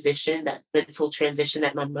transition, that mental transition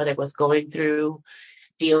that my mother was going through,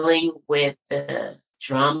 dealing with the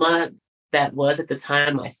drama that was at the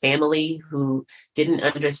time my family, who didn't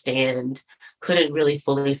understand, couldn't really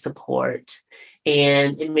fully support,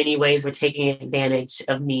 and in many ways were taking advantage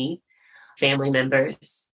of me, family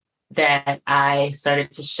members, that I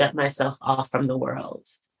started to shut myself off from the world.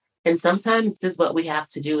 And sometimes this is what we have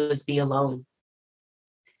to do, is be alone.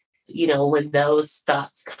 When those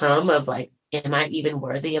thoughts come of like, am I even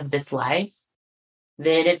worthy of this life?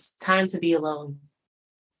 Then it's time to be alone.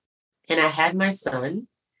 And I had my son,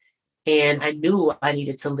 and I knew I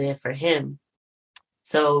needed to live for him.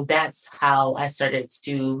 So that's how I started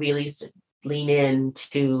to really lean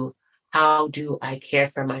into, how do I care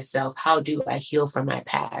for myself? How do I heal from my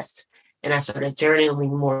past? And I started journaling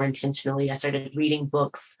more intentionally. I started reading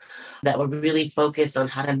books that were really focused on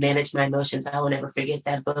how to manage my emotions. I will never forget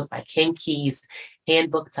that book by Ken Keyes,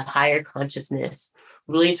 Handbook to Higher Consciousness,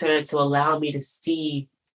 really started to allow me to see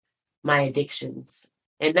my addictions.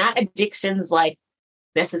 And not addictions like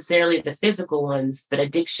necessarily the physical ones, but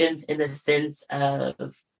addictions in the sense of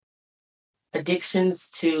addictions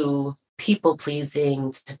to people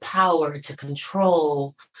pleasing, to power, to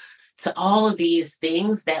control, to all of these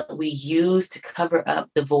things that we use to cover up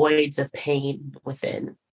the voids of pain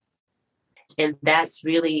within. And that's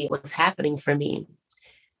really what's happening for me.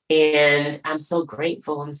 And I'm so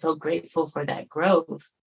grateful. I'm so grateful for that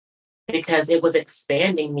growth, because it was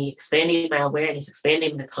expanding me, expanding my awareness,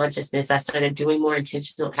 expanding my consciousness. I started doing more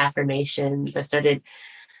intentional affirmations. I started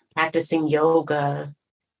practicing yoga,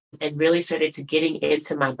 and really started to getting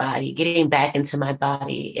into my body, getting back into my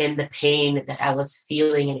body and the pain that I was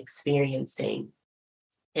feeling and experiencing.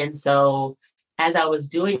 And so as I was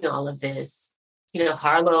doing all of this,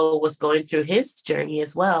 Harlow was going through his journey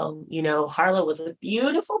as well. Harlow was a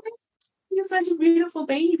beautiful baby. He was such a beautiful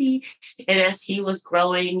baby. And as he was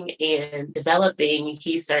growing and developing,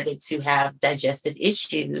 he started to have digestive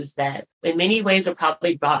issues that in many ways were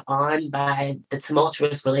probably brought on by the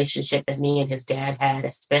tumultuous relationship that me and his dad had,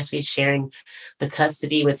 especially sharing the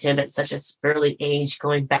custody with him at such an early age,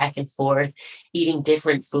 going back and forth, eating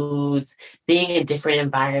different foods, being in different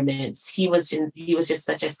environments. He was just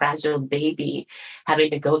such a fragile baby, having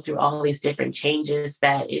to go through all these different changes,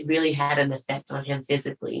 that it really had an effect on him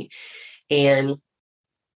physically. And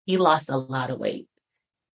he lost a lot of weight.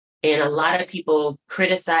 And a lot of people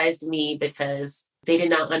criticized me because they did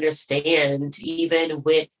not understand, even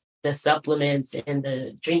with the supplements and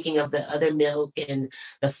the drinking of the other milk and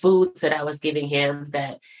the foods that I was giving him,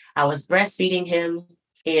 that I was breastfeeding him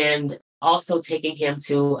and also taking him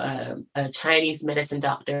to a Chinese medicine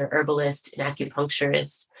doctor, herbalist, and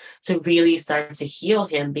acupuncturist to really start to heal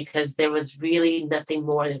him, because there was really nothing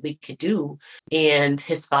more that we could do. And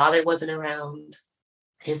his father wasn't around.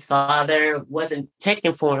 His father wasn't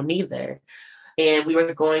taking for him either. And we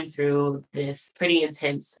were going through this pretty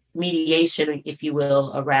intense mediation, if you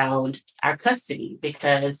will, around our custody,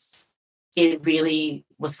 because it really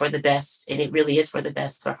was for the best, and it really is for the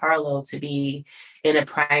best for Harlow to be in a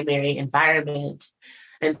primary environment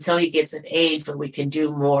until he gets of age where we can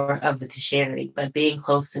do more of the sharing. But being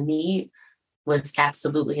close to me was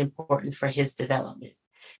absolutely important for his development.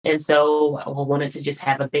 And so I wanted to just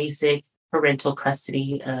have a basic parental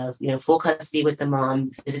custody of, full custody with the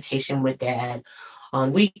mom, visitation with dad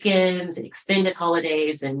on weekends and extended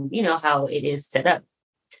holidays, and how it is set up.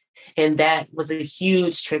 And that was a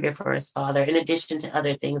huge trigger for his father, in addition to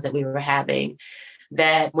other things that we were having,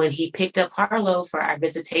 that when he picked up Harlow for our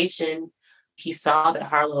visitation, he saw that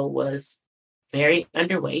Harlow was very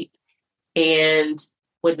underweight and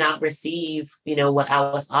would not receive, what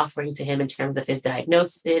I was offering to him in terms of his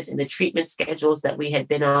diagnosis and the treatment schedules that we had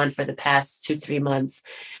been on for the past 2-3 months,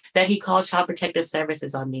 that he called Child Protective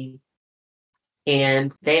Services on me.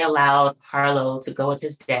 And they allowed Harlow to go with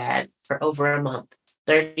his dad for over a month,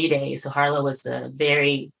 30 days. So Harlow was a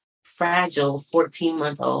very fragile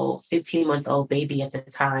 14-month-old, 15-month-old baby at the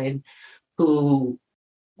time who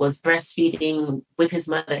was breastfeeding with his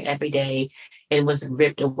mother every day and was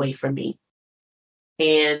ripped away from me.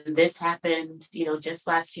 And this happened, just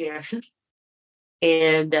last year,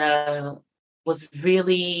 and was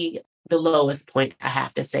really the lowest point, I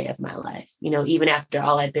have to say, of my life. Even after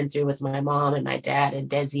all I'd been through with my mom and my dad and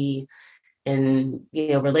Desi, and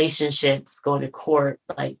relationships, going to court,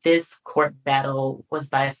 like this court battle was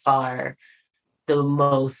by far the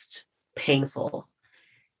most painful.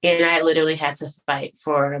 And I literally had to fight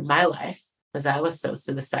for my life because I was so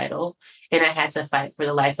suicidal. And I had to fight for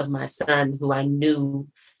the life of my son, who I knew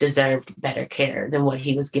deserved better care than what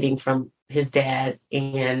he was getting from his dad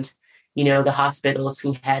and, the hospitals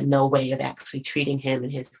who had no way of actually treating him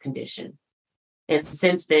and his condition. And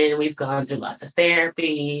since then, we've gone through lots of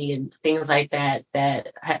therapy and things like that,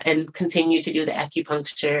 and continue to do the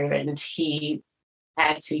acupuncture. And he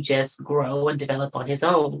had to just grow and develop on his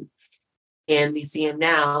own. And you see him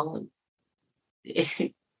now,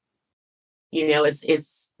 it's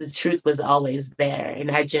the truth was always there.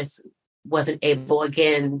 And I just wasn't able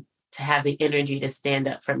again to have the energy to stand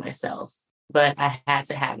up for myself, but I had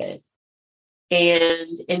to have it.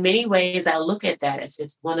 And in many ways, I look at that as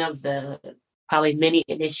just one of the probably many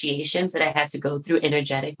initiations that I had to go through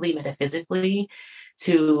energetically, metaphysically,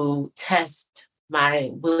 to test my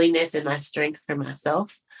willingness and my strength for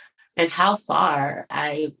myself, and how far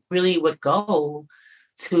I really would go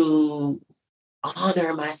to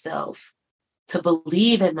honor myself, to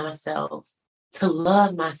believe in myself, to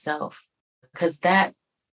love myself, because that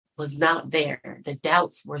was not there. The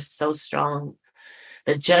doubts were so strong.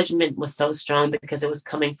 The judgment was so strong because it was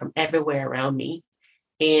coming from everywhere around me.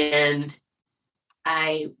 And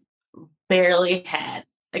I barely had,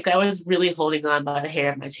 I was really holding on by the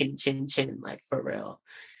hair of my chin, like for real.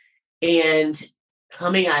 And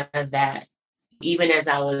coming out of that, even as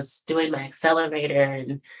I was doing my accelerator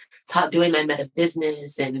and doing my meta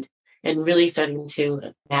business and really starting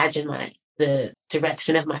to imagine the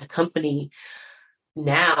direction of my company,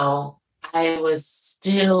 now I was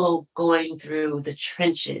still going through the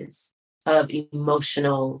trenches of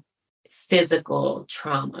emotional, physical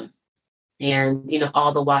trauma. And,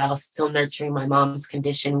 all the while still nurturing my mom's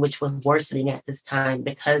condition, which was worsening at this time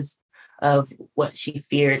because of what she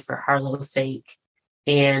feared for Harlow's sake,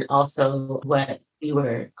 and also what we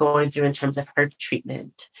were going through in terms of her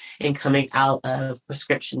treatment and coming out of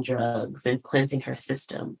prescription drugs and cleansing her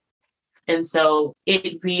system. And so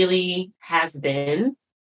it really has been,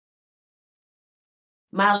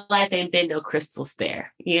 my life ain't been no crystal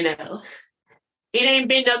stair, it ain't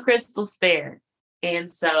been no crystal stair. And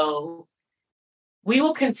so we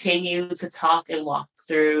will continue to talk and walk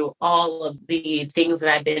through all of the things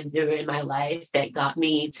that I've been through in my life that got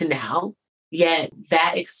me to now. Yet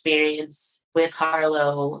that experience with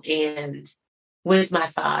Harlow and with my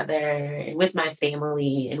father and with my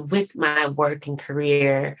family and with my work and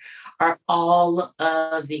career are all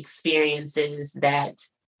of the experiences that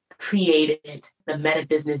created the meta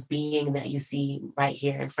business being that you see right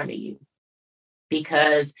here in front of you.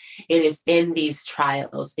 Because it is in these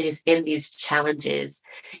trials, it is in these challenges,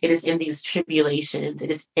 it is in these tribulations,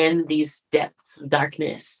 it is in these depths of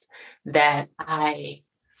darkness that I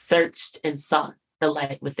searched and sought the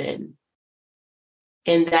light within.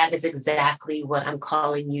 And that is exactly what I'm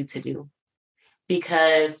calling you to do.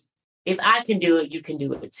 Because if I can do it, you can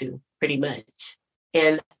do it too, pretty much.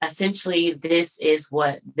 And essentially, this is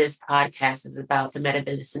what this podcast is about. The Meta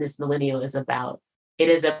Business Millennial is about. It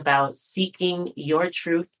is about seeking your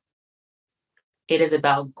truth. It is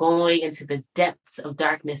about going into the depths of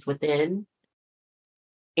darkness within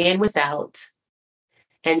and without,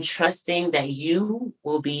 and trusting that you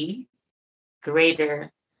will be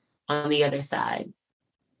greater on the other side.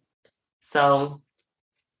 So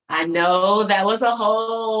I know that was a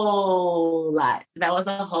whole lot.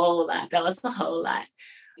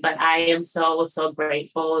 But I am so, so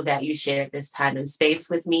grateful that you shared this time and space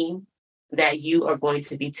with me, that you are going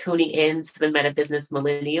to be tuning in to the Meta Business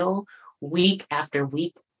Millennial week after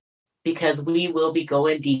week, because we will be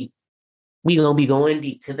going deep. We're going to be going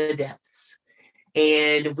deep to the depths.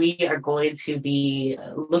 And we are going to be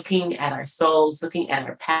looking at our souls, looking at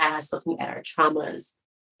our past, looking at our traumas,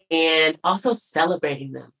 and also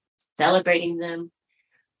celebrating them,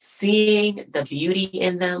 seeing the beauty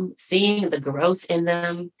in them, seeing the growth in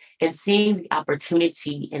them, and seeing the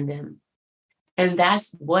opportunity in them. And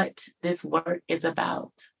that's what this work is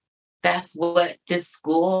about. That's what this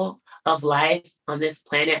school of life on this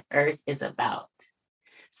planet Earth is about.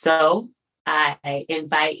 So I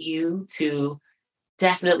invite you to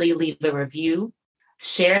definitely leave a review.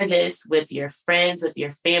 Share this with your friends, with your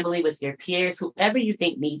family, with your peers, whoever you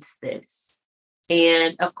think needs this.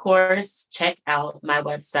 And of course, check out my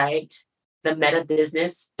website,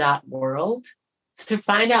 themetabusiness.world, to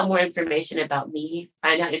find out more information about me,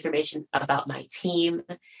 find out information about my team,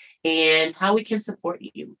 and how we can support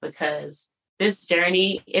you, because this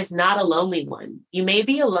journey is not a lonely one. You may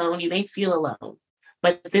be alone, you may feel alone,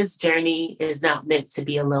 but this journey is not meant to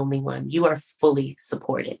be a lonely one. You are fully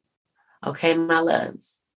supported. Okay, my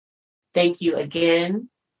loves. Thank you again.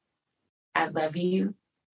 I love you.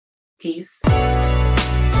 Peace.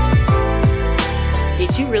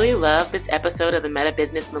 Did you really love this episode of the Meta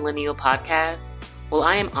Business Millennial podcast? Well,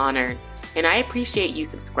 I am honored, and I appreciate you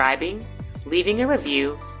subscribing, leaving a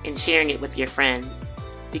review, and sharing it with your friends,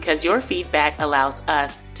 because your feedback allows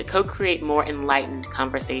us to co-create more enlightened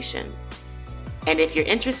conversations. And if you're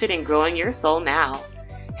interested in growing your soul now,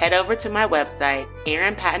 head over to my website,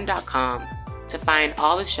 erinpatton.com, to find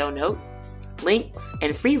all the show notes, links,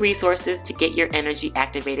 and free resources to get your energy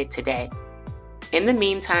activated today. In the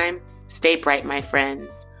meantime, stay bright, my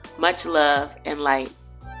friends. Much love and light.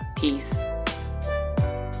 Peace.